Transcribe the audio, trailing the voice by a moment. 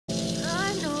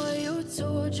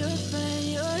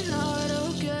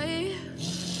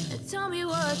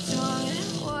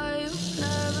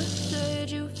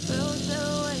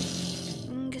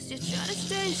Guess you're trying to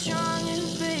stay strong and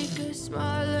fake a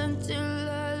smile until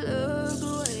I look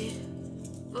away.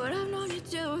 But I've known you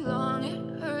too long,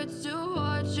 it hurts to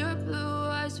watch your blue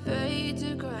eyes fade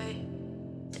to gray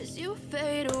as you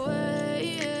fade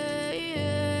away,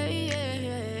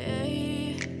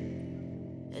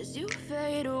 as you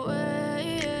fade away.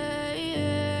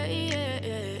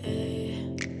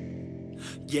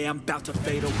 Yeah, I'm about to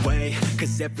fade away,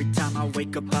 cause every time I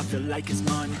wake up I feel like it's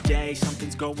Monday.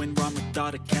 Something's going wrong with all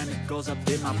the chemicals up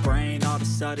in my brain. All of a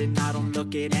sudden I don't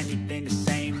look at anything the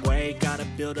same way. Got a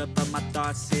buildup of my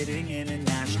thoughts sitting in an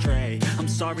ashtray. I'm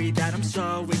sorry that I'm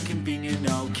so inconvenient,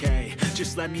 okay.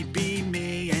 Just let me be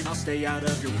me and I'll stay out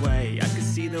of your way. I can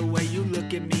see the way you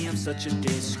look at me, I'm such a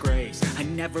disgrace. I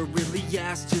never really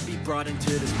asked to be brought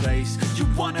into this place. You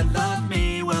wanna love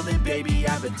me? Well then baby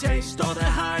I have a taste. All the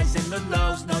highs and the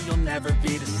lows, no you'll never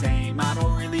be the same. I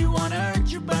don't really wanna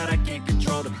hurt you but I can't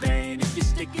control the pain. If you're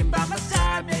sticking by my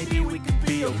side maybe we could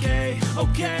be okay.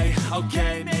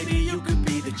 Okay, maybe you could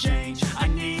be the change I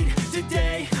need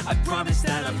today. I promise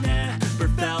that I've never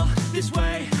felt this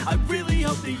way. I really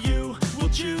hope that you will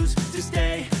choose to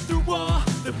stay through all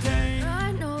the pain.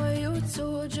 I know you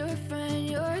told your friend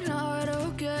you're not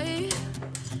okay,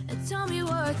 and tell me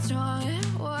what's wrong and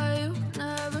why you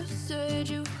never said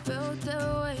you felt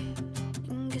that way.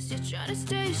 Guess you're trying to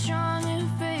stay strong and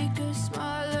fake a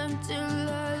smile until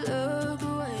I look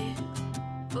away.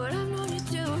 But I've known you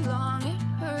too long, it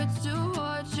hurts to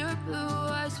watch your blue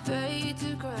eyes fade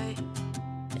to gray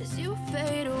as you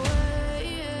fade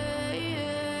away,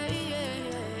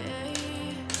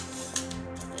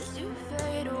 as you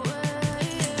fade away,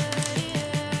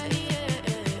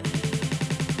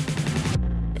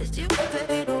 as you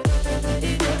fade away.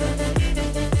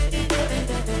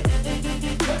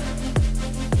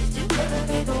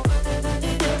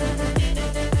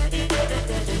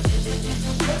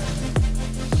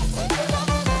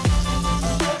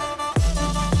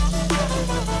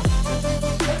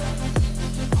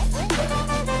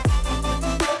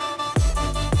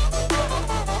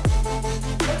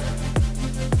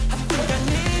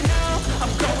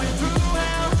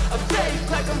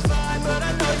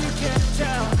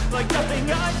 Like nothing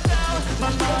I felt, my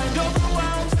mind over